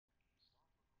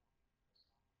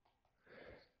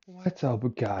What's up,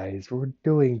 guys? We're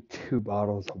doing 2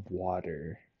 bottles of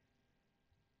water.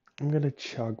 I'm gonna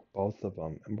chug both of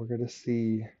them, and we're gonna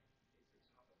see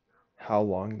how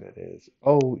long that is.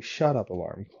 Oh, shut up,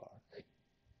 alarm clock.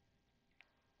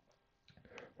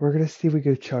 We're gonna see if we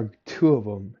could chug 2 of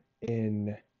them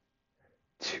in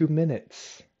 2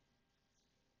 minutes.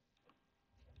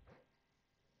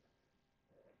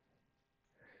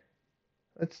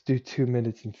 Let's do 2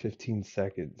 minutes and 15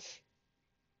 seconds.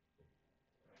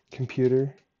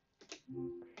 Computer,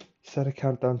 set a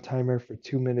countdown timer for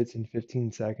 2 minutes and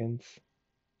 15 seconds.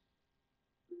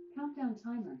 Countdown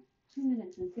timer, 2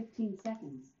 minutes and 15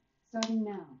 seconds. Starting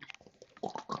now.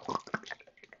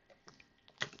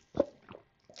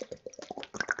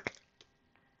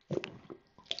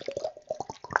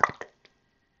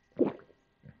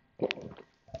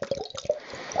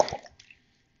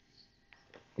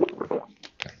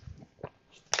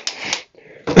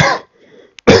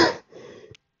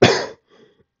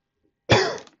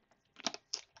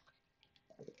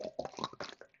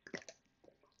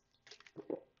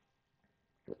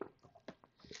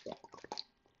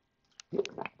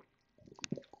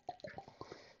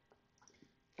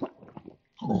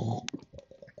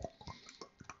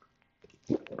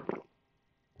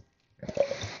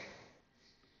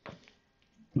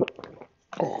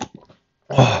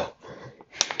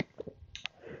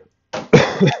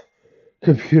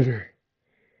 Computer,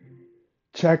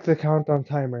 check the countdown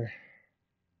timer.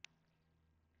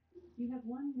 You have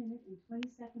 1 minute and 20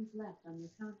 seconds left on your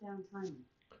countdown timer.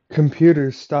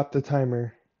 Computer, stop the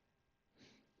timer.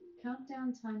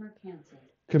 Countdown timer canceled.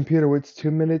 Computer, what's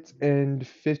 2 minutes and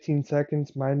 15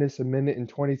 seconds minus a minute and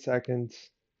 20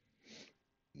 seconds?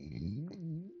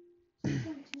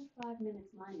 2.25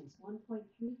 minutes minus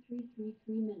 1.3333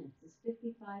 minutes is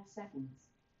 55 seconds.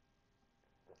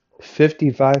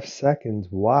 55 seconds.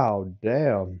 Wow,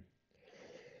 damn.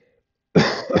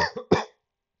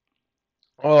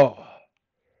 Oh,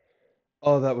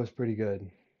 oh, that was pretty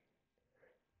good.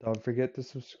 Don't forget to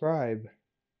subscribe.